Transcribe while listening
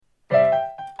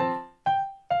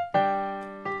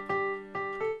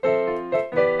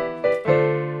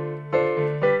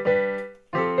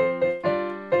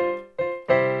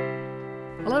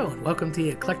welcome to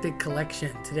the Eclectic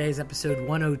Collection. Today's episode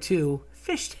 102,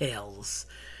 Fish Tales.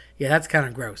 Yeah, that's kind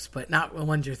of gross, but not the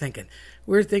ones you're thinking.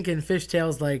 We're thinking fish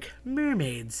tales like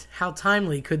mermaids. How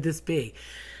timely could this be?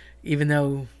 Even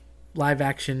though live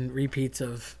action repeats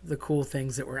of the cool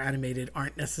things that were animated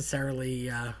aren't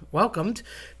necessarily welcomed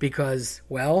because,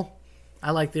 well,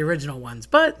 I like the original ones.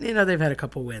 But, you know, they've had a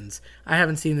couple wins. I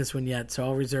haven't seen this one yet, so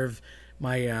I'll reserve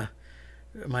my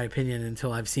opinion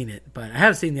until I've seen it. But I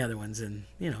have seen the other ones, and,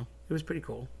 you know, it was pretty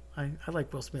cool. I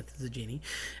like Will Smith as a genie.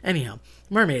 Anyhow,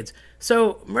 mermaids.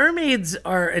 So mermaids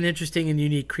are an interesting and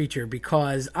unique creature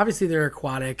because obviously they're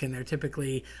aquatic and they're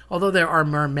typically, although there are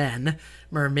mermen,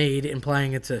 mermaid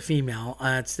implying it's a female,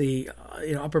 it's the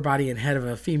upper body and head of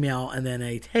a female and then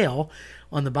a tail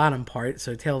on the bottom part,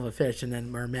 so tail of a fish, and then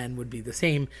mermen would be the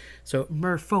same. So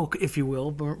merfolk, if you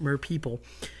will, mer people.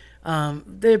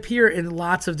 They appear in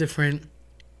lots of different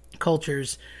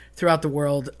cultures throughout the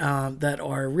world that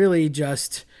are really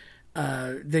just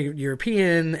the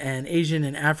European and Asian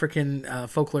and African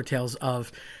folklore tales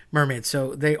of mermaids.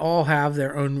 So they all have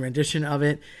their own rendition of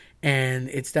it, and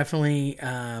it's definitely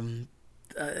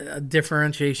a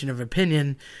differentiation of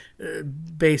opinion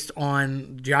based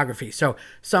on geography. So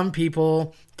some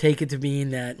people take it to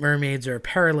mean that mermaids are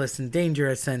perilous and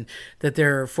dangerous and that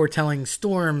they're foretelling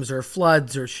storms or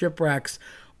floods or shipwrecks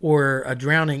or a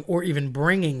drowning or even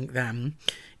bringing them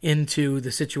into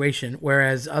the situation,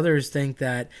 whereas others think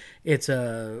that it's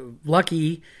a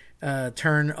lucky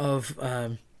turn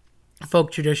of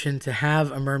folk tradition to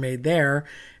have a mermaid there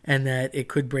and that it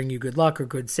could bring you good luck or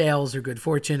good sales or good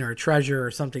fortune or treasure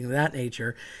or something of that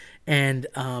nature. And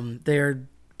they're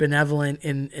benevolent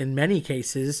in many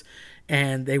cases,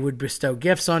 and they would bestow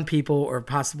gifts on people or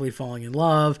possibly falling in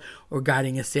love or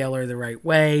guiding a sailor the right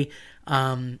way.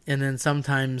 And then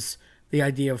sometimes the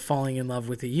idea of falling in love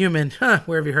with a human.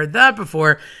 Where have you heard that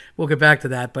before? We'll get back to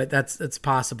that, but that's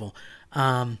possible.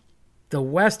 The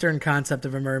Western concept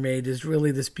of a mermaid is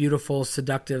really this beautiful,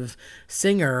 seductive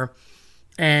singer,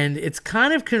 and it's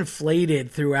kind of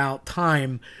conflated throughout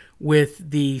time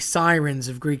with the sirens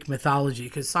of Greek mythology,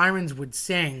 because sirens would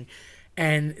sing,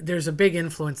 and there's a big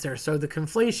influence there. So the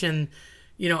conflation,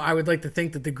 I would like to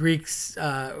think that the Greeks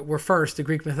were first. The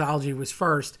Greek mythology was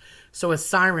first. So a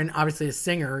siren, obviously a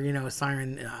singer, a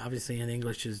siren, obviously in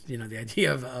English is, the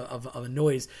idea of a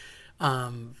noise.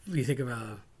 You think of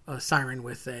a siren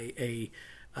with a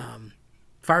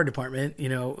fire department,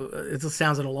 it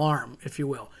sounds an alarm, if you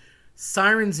will.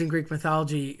 Sirens in Greek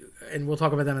mythology, and we'll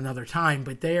talk about them another time,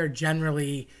 but they are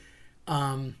generally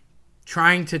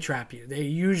trying to trap you. They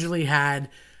usually had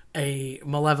a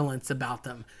malevolence about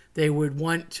them. They would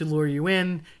want to lure you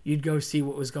in. You'd go see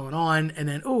what was going on, and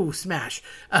then, smash,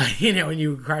 and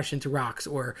you would crash into rocks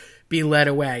or be led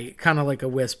away, kind of like a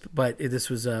wisp, but this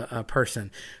was a person.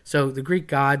 So the Greek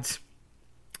gods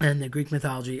and the Greek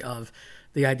mythology of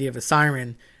the idea of a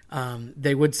siren,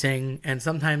 they would sing, and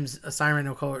sometimes a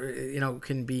siren,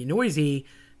 can be noisy,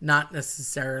 not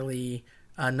necessarily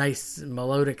a nice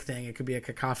melodic thing. It could be a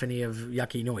cacophony of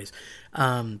yucky noise.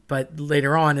 But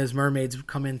later on, as mermaids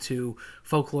come into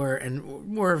folklore and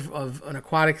more of an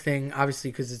aquatic thing,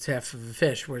 obviously because it's half of a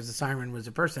fish, whereas the siren was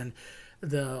a person,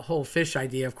 the whole fish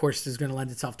idea, of course, is going to lend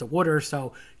itself to water.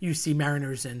 So you see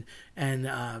mariners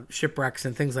and shipwrecks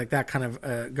and things like that kind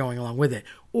of going along with it.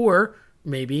 Or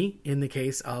maybe in the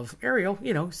case of Ariel,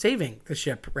 saving the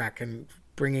shipwreck and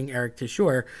bringing Eric to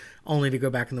shore only to go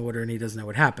back in the water and he doesn't know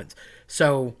what happens.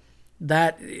 So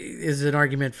that is an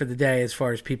argument for the day as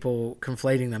far as people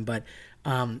conflating them. But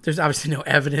there's obviously no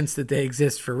evidence that they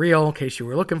exist for real in case you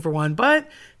were looking for one. But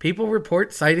people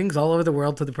report sightings all over the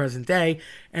world to the present day.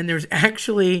 And there's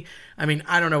actually, I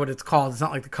don't know what it's called. It's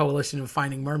not like the Coalition of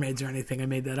Finding Mermaids or anything. I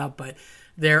made that up. But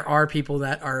there are people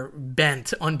that are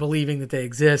bent on believing that they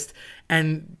exist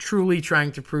and truly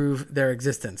trying to prove their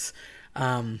existence.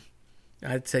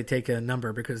 I'd say take a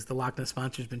number because the Loch Ness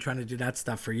Monster's been trying to do that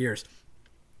stuff for years.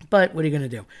 But what are you going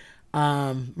to do?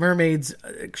 Mermaids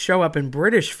show up in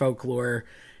British folklore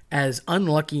as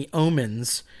unlucky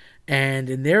omens, and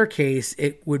in their case,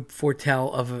 it would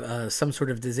foretell of some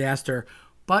sort of disaster,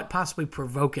 but possibly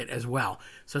provoke it as well.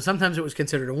 So sometimes it was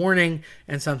considered a warning,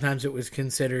 and sometimes it was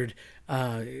considered,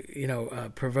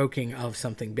 provoking of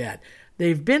something bad.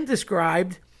 They've been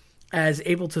described as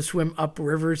able to swim up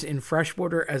rivers in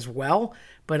freshwater as well,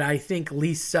 but I think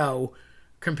least so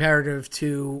comparative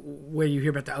to where you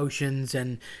hear about the oceans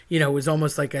and, it was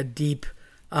almost like a deep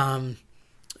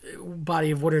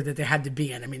body of water that they had to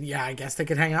be in. I guess they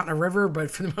could hang out in a river, but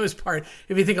for the most part,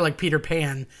 if you think of like Peter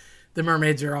Pan, the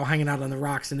mermaids are all hanging out on the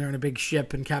rocks and they're in a big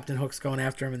ship and Captain Hook's going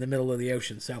after them in the middle of the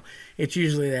ocean. So it's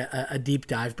usually a deep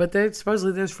dive. But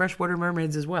supposedly there's freshwater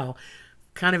mermaids as well.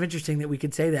 Kind of interesting that we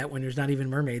could say that when there's not even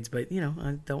mermaids. But,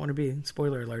 I don't want to be,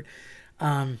 spoiler alert.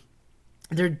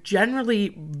 They're generally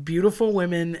beautiful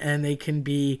women, and they can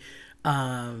be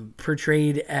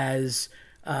portrayed as,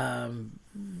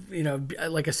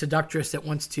 like a seductress that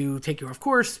wants to take you off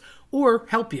course or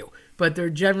help you. But they're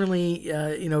generally,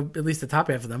 at least the top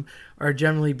half of them are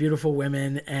generally beautiful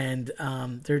women, and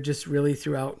they're just really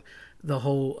throughout the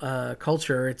whole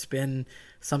culture. It's been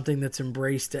something that's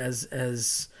embraced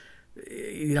as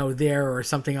there or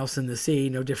something else in the sea,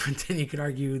 no different than you could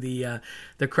argue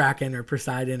the Kraken or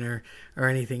Poseidon or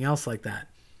anything else like that.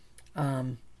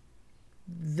 I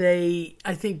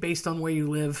think based on where you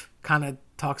live, kind of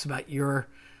talks about your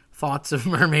thoughts of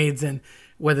mermaids and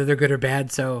whether they're good or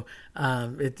bad. So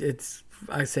it's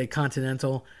I say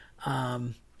continental.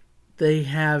 They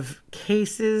have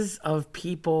cases of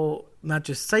people not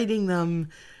just citing them,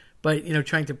 but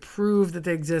trying to prove that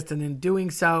they exist, and in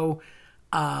doing so,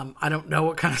 I don't know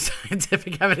what kind of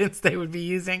scientific evidence they would be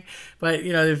using, but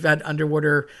they've had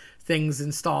underwater things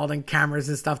installed and cameras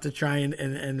and stuff to try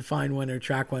and find one or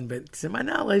track one. But to my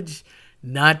knowledge,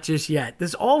 not just yet.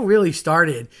 This all really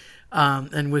started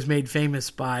and was made famous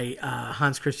by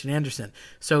Hans Christian Andersen.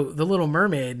 So The Little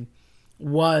Mermaid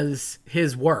was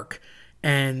his work.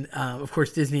 And, of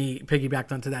course, Disney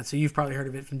piggybacked onto that. So you've probably heard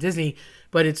of it from Disney.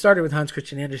 But it started with Hans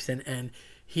Christian Andersen, and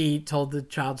he told the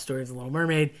child story of The Little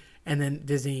Mermaid. And then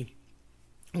Disney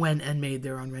went and made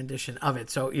their own rendition of it.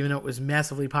 So even though it was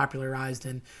massively popularized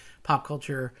in pop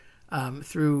culture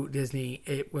through Disney,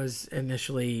 it was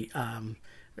initially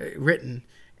written,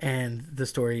 and the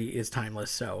story is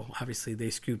timeless. So obviously they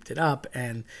scooped it up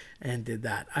and did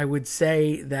that. I would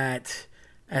say that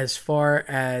as far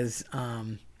as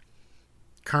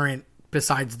current,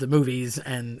 besides the movies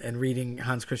and reading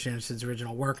Hans Christian Andersen's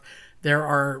original work, there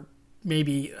are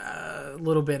maybe a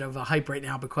little bit of a hype right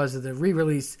now because of the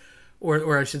re-release,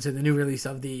 or I should say the new release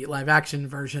of the live-action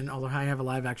version. Although I have a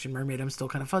live-action mermaid, I'm still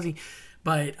kind of fuzzy.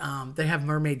 But they have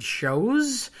mermaid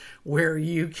shows where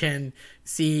you can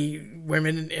see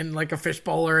women in like a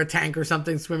fishbowl or a tank or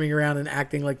something swimming around and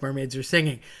acting like mermaids are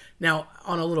singing. Now,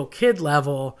 on a little kid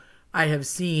level, I have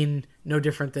seen no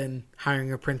different than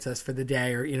hiring a princess for the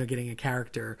day, or getting a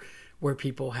character where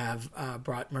people have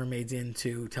brought mermaids in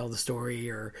to tell the story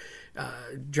or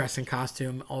dress in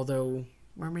costume. Although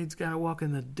mermaids gotta walk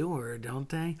in the door, don't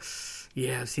they?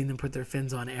 Yeah, I've seen them put their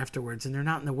fins on afterwards, and they're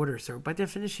not in the water, so by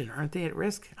definition, aren't they at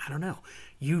risk? I don't know.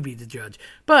 You be the judge.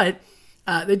 But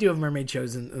they do have mermaid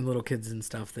shows and little kids and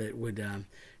stuff that would,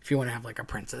 if you want to have like a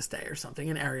Princess Day or something.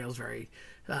 And Ariel's very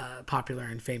popular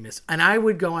and famous. And I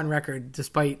would go on record,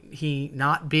 despite he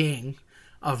not being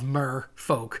of mer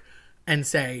folk, and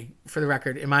say, for the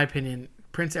record, in my opinion,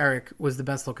 Prince Eric was the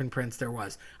best looking prince there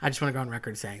was. I just want to go on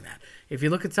record saying that. If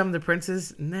you look at some of the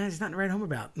princes, there's nothing to write home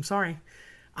about. I'm sorry.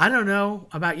 I don't know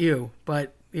about you,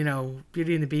 but,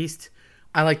 Beauty and the Beast,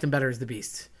 I liked them better as the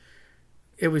Beast.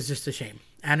 It was just a shame.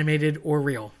 Animated or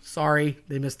real. Sorry,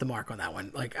 they missed the mark on that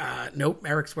one. Nope,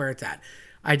 Eric's where it's at.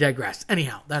 I digress.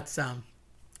 Anyhow, that's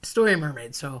Story of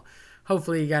Mermaid. So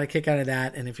hopefully you got a kick out of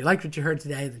that. And if you liked what you heard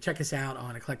today, then check us out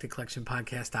on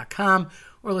eclecticcollectionpodcast.com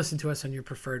or listen to us on your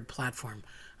preferred platform.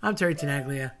 I'm Terry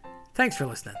Tenaglia. Thanks for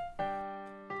listening.